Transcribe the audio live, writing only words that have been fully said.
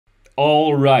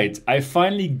All right, I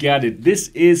finally got it. This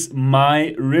is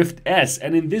my Rift S,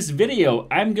 and in this video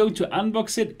I'm going to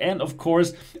unbox it, and of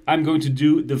course I'm going to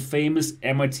do the famous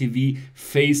MRTV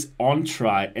face on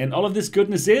try, and all of this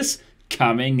goodness is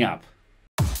coming up.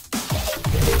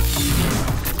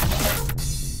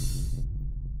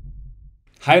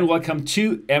 Hi and welcome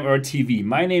to MRTV.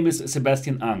 My name is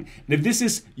Sebastian Ang. And if this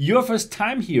is your first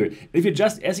time here, if you're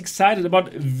just as excited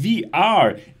about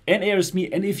VR and AR as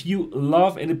me, and if you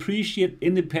love and appreciate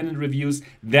independent reviews,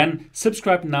 then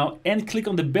subscribe now and click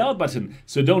on the bell button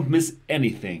so don't miss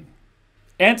anything.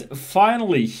 And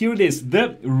finally, here it is,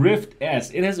 the Rift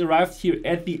S. It has arrived here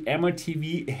at the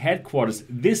MRTV headquarters.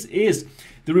 This is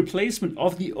the replacement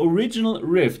of the original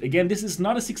Rift. Again, this is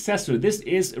not a successor. This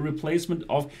is a replacement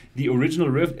of the original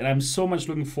Rift, and I'm so much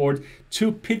looking forward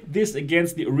to pit this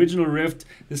against the original Rift,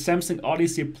 the Samsung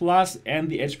Odyssey Plus, and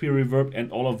the HP Reverb,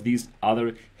 and all of these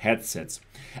other headsets.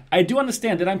 I do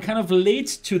understand that I'm kind of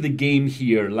late to the game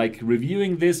here, like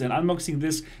reviewing this and unboxing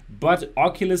this, but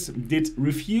Oculus did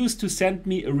refuse to send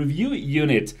me a review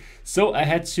unit. So I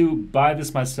had to buy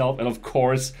this myself, and of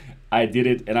course I did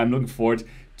it, and I'm looking forward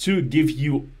to give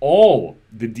you all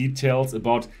the details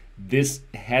about this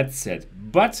headset.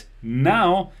 But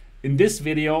now, in this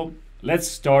video, let's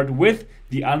start with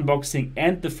the unboxing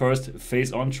and the first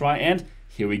face-on try, and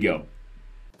here we go.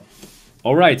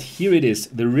 Alright, here it is,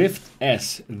 the Rift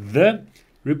S, the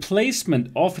replacement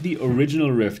of the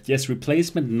original Rift. Yes,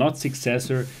 replacement, not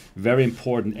successor, very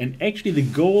important. And actually the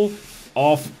goal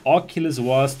of Oculus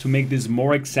was to make this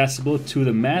more accessible to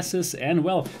the masses, and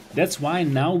well, that's why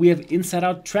now we have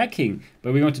inside-out tracking,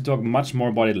 but we're going to talk much more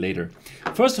about it later.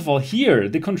 First of all, here,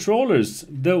 the controllers,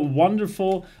 the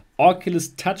wonderful Oculus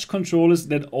touch controllers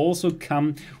that also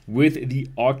come with the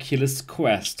Oculus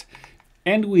Quest.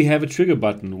 And we have a trigger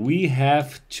button. We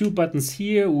have two buttons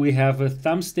here. We have a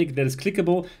thumbstick that is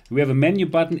clickable. We have a menu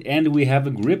button, and we have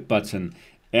a grip button.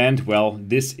 And well,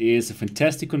 this is a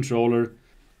fantastic controller,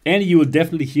 and you will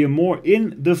definitely hear more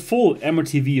in the full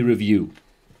MRTV review.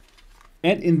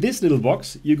 And in this little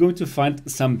box, you're going to find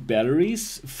some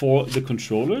batteries for the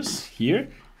controllers here,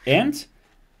 and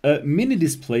a mini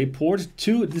display port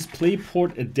to display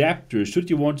port adapter, should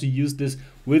you want to use this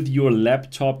with your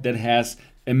laptop that has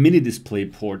a mini display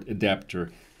port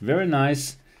adapter. Very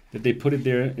nice that they put it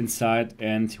there inside,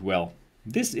 and well,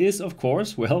 this is of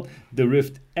course, well, the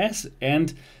Rift S,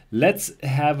 and let's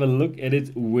have a look at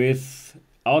it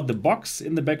without the box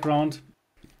in the background.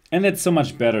 And that's so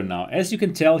much better now. As you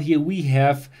can tell here, we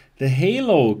have the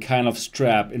halo kind of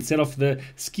strap instead of the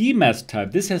ski mask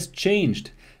type. This has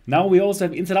changed. Now we also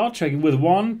have inside-out tracking with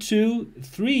 1, 2,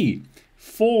 3,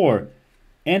 4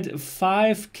 and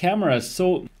 5 cameras.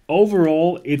 So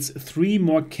overall, it's 3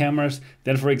 more cameras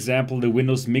than, for example, the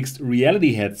Windows mixed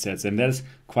reality headsets, and that is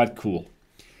quite cool.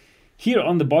 Here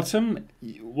on the bottom,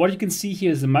 what you can see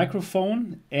here is a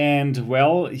microphone, and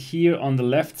well, here on the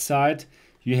left side,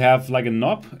 you have like a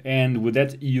knob, and with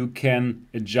that you can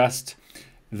adjust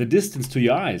the distance to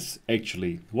your eyes,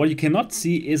 actually. What you cannot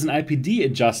see is an IPD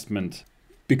adjustment,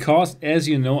 because as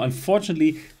you know,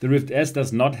 unfortunately, the Rift S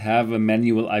does not have a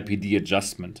manual IPD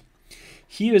adjustment.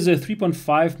 Here is a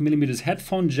 3.5mm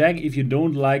headphone jack if you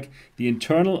don't like the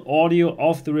internal audio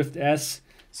of the Rift S,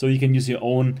 so you can use your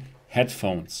own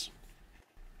headphones.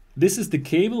 This is the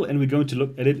cable, and we're going to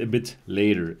look at it a bit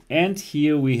later. And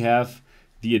here we have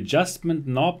the adjustment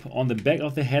knob on the back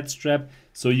of the head strap,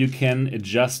 so you can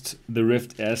adjust the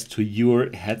Rift S to your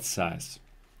head size.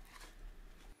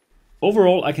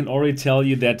 Overall, I can already tell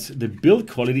you that the build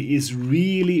quality is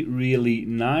really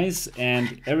nice,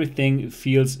 and everything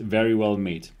feels very well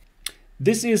made.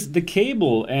 This is the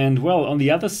cable, and well, on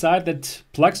the other side that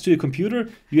plugs to your computer,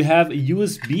 you have a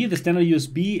USB, the standard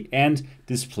USB, and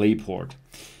display port.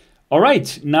 All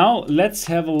right, now let's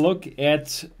have a look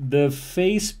at the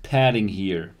face padding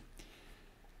here.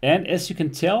 And as you can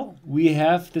tell, we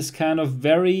have this kind of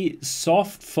very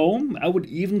soft foam. I would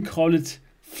even call it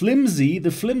flimsy,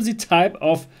 the flimsy type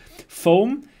of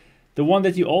foam, the one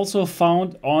that you also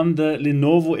found on the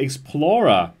Lenovo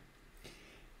Explorer.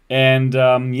 And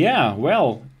yeah,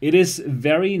 well, it is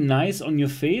very nice on your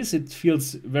face. It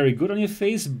feels very good on your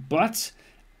face, but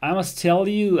I must tell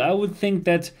you, I would think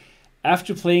that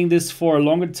after playing this for a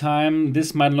longer time,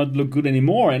 this might not look good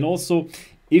anymore. And also,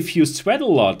 if you sweat a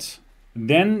lot,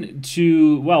 then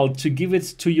to give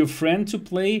it to your friend to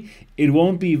play, it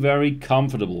won't be very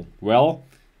comfortable. Well,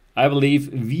 I believe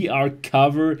VR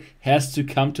cover has to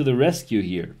come to the rescue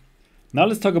here. Now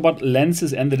let's talk about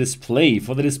lenses and the display.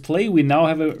 For the display, we now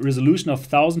have a resolution of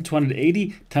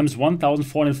 1280 times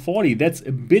 1440. That's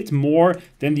a bit more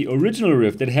than the original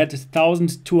Rift that had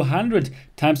 1200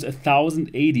 times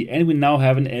 1080, and we now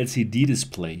have an LCD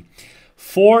display.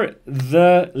 For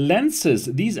the lenses,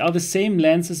 these are the same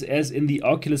lenses as in the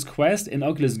Oculus Quest and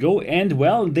Oculus Go, and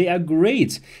well, they are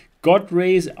great. God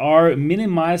rays are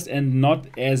minimized and not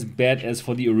as bad as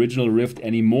for the original Rift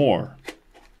anymore.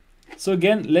 So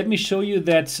again, let me show you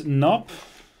that knob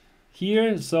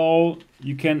here. So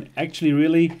you can actually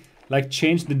really like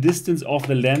change the distance of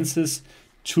the lenses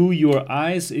to your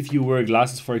eyes if you wear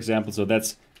glasses, for example. So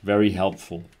that's very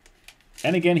helpful.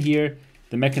 And again here,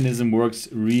 the mechanism works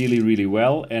really, really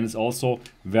well, and it's also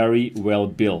very well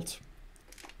built.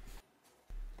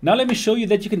 Now let me show you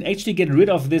that you can actually get rid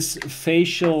of this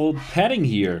facial padding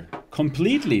here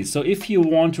completely. So if you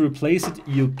want to replace it,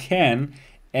 you can.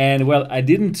 And well, I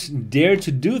didn't dare to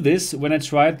do this when I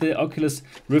tried the Oculus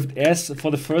Rift S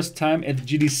for the first time at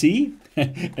GDC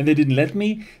and they didn't let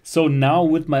me. So now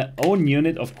with my own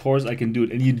unit, of course, I can do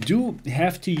it. And you do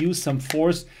have to use some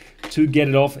force to get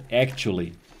it off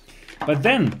actually. But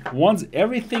then once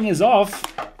everything is off,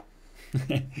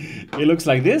 it looks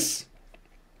like this.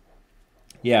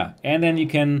 Yeah, and then you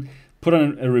can put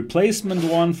on a replacement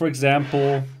one, for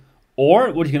example.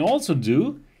 Or what you can also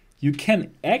do, you can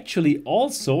actually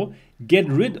also get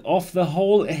rid of the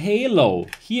whole halo.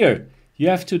 Here, you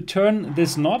have to turn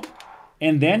this knob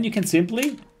and then you can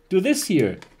simply do this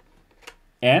here.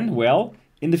 And well,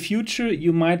 in the future,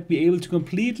 you might be able to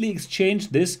completely exchange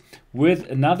this with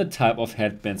another type of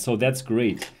headband. So that's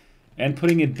great. And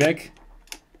putting it back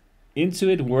into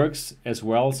it works as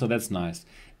well. So that's nice.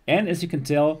 And as you can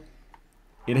tell,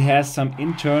 it has some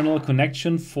internal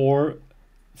connection for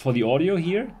the audio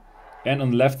here. And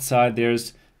on the left side,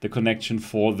 there's the connection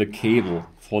for the cable,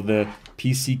 for the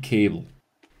PC cable.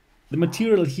 The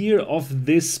material here of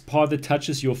this part that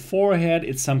touches your forehead,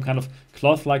 it's some kind of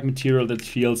cloth-like material that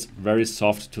feels very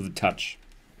soft to the touch.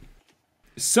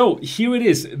 So here it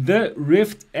is, the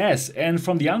Rift S, and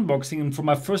from the unboxing and from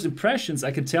my first impressions,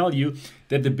 I can tell you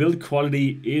that the build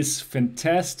quality is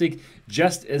fantastic,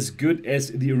 just as good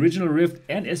as the original Rift,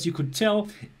 and as you could tell,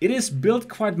 it is built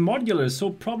quite modular. So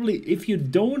probably if you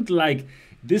don't like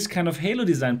this kind of halo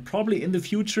design, probably in the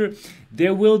future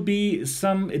there will be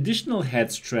some additional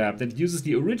head strap that uses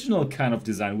the original kind of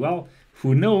design. Well,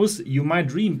 who knows, you might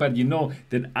dream, but you know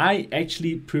that I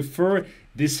actually prefer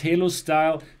this halo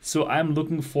style, so I'm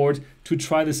looking forward to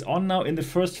try this on now in the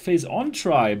first phase on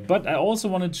try. But I also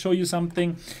wanted to show you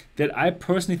something that I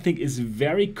personally think is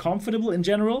very comfortable in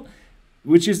general,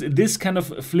 which is this kind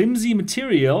of flimsy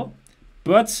material.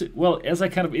 But well, as I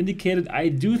kind of indicated, I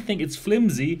do think it's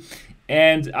flimsy,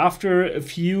 and after a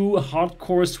few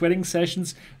hardcore sweating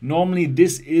sessions, normally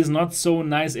this is not so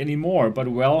nice anymore. But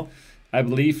well, I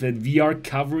believe that VR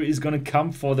cover is gonna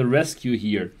come for the rescue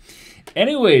here.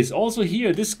 Anyways, also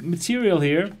here, this material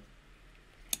here,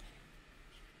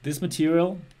 this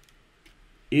material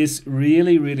is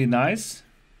really, really nice.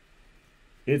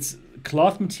 It's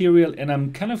cloth material, and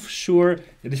I'm kind of sure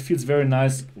that it feels very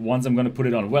nice once I'm gonna put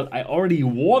it on. Well, I already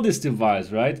wore this device,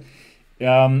 right,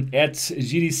 at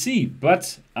GDC,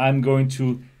 but I'm going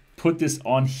to put this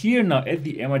on here now at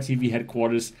the MRTV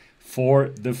headquarters for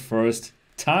the first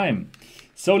time.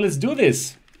 So let's do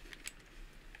this.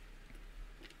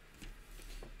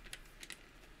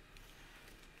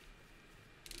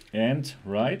 And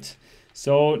right,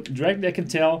 so directly I can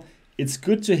tell it's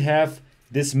good to have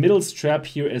this middle strap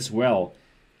here as well.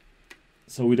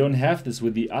 So we don't have this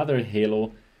with the other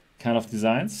halo kind of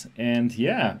designs. And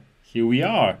yeah, here we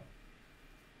are.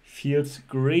 Feels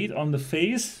great on the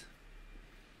face.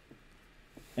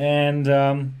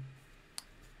 And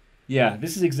yeah,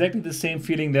 this is exactly the same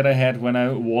feeling that I had when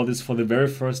I wore this for the very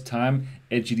first time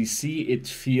at GDC. It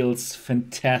feels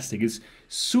fantastic. It's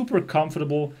super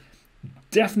comfortable.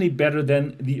 Definitely better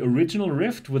than the original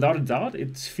Rift, without a doubt.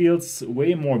 It feels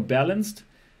way more balanced,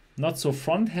 not so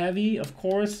front heavy, of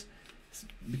course,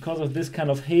 because of this kind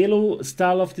of halo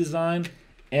style of design.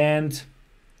 And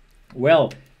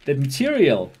well, the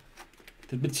material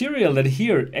that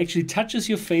here actually touches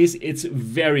your face, it's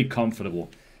very comfortable.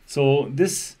 So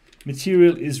this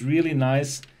material is really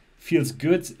nice, feels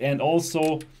good. And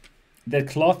also that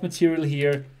cloth material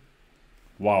here,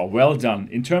 wow, well done.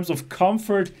 In terms of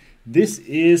comfort, this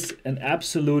is an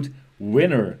absolute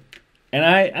winner. And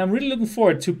I'm really looking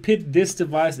forward to pit this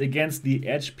device against the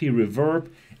HP Reverb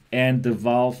and the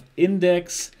Valve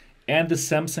Index and the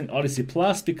Samsung Odyssey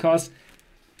Plus, because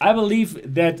I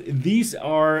believe that these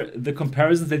are the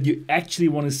comparisons that you actually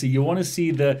want to see. You want to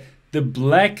see the the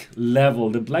black level,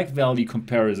 the black value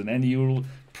comparison, and you'll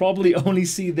probably only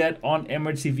see that on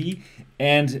MRTV,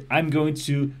 and I'm going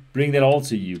to bring that all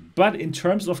to you. But in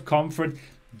terms of comfort,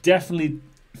 definitely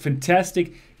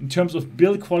fantastic. In terms of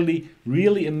build quality,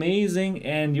 really amazing.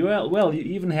 And you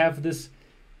even have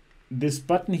this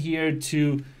button here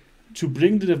to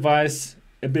bring the device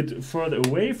a bit further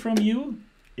away from you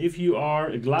if you are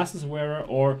a glasses wearer,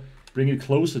 or bring it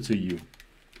closer to you.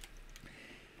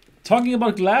 Talking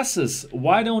about glasses,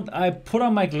 why don't I put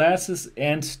on my glasses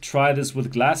and try this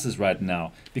with glasses right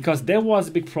now? Because there was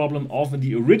a big problem of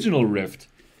the original Rift.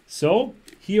 So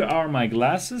here are my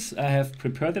glasses. I have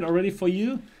prepared it already for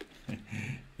you.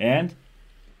 And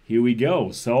here we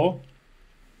go. So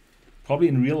probably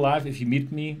in real life, if you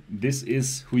meet me, this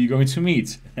is who you're going to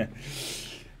meet.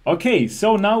 Okay,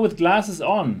 so now with glasses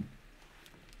on.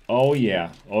 Oh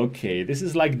yeah, okay. This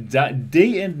is like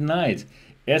day and night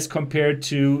as compared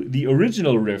to the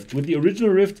original Rift. With the original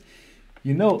Rift,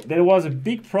 you know, there was a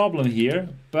big problem here.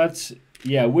 But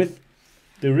yeah, with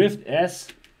the Rift S,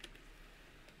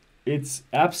 it's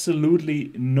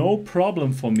absolutely no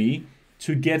problem for me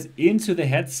to get into the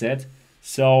headset.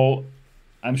 So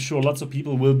I'm sure lots of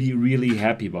people will be really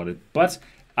happy about it. But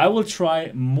I will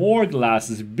try more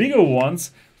glasses, bigger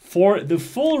ones, for the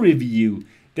full review.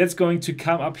 That's going to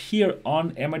come up here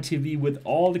on MRTV with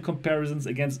all the comparisons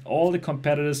against all the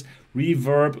competitors,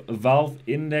 Reverb, Valve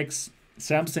Index,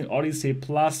 Samsung Odyssey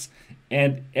Plus,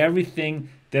 and everything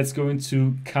that's going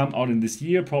to come out in this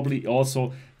year, probably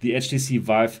also the HTC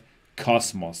Vive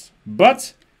Cosmos.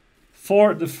 But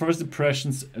for the first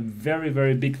impressions, a very,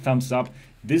 very big thumbs up.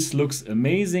 This looks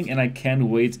amazing and I can't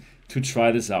wait to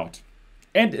try this out.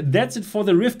 And that's it for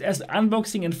the Rift S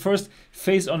unboxing and first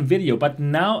face-on video. But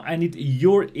now I need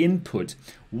your input.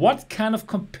 What kind of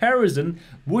comparison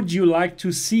would you like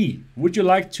to see? Would you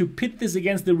like to pit this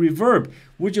against the Reverb?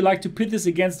 Would you like to pit this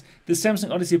against the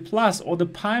Samsung Odyssey Plus or the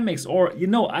Pimax? Or, you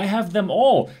know, I have them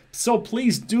all. So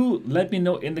please do let me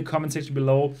know in the comment section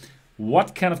below,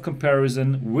 what kind of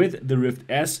comparison with the Rift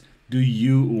S do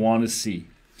you want to see?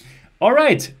 All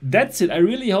right, that's it. I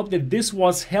really hope that this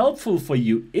was helpful for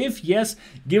you. If yes,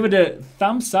 give it a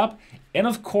thumbs up. And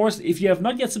of course, if you have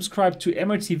not yet subscribed to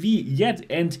MRTV yet,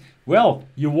 and well,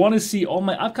 you want to see all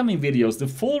my upcoming videos, the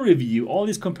full review, all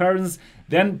these comparisons,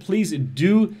 then please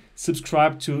do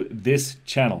subscribe to this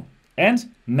channel.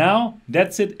 And now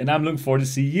that's it. And I'm looking forward to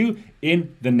see you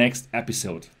in the next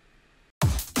episode.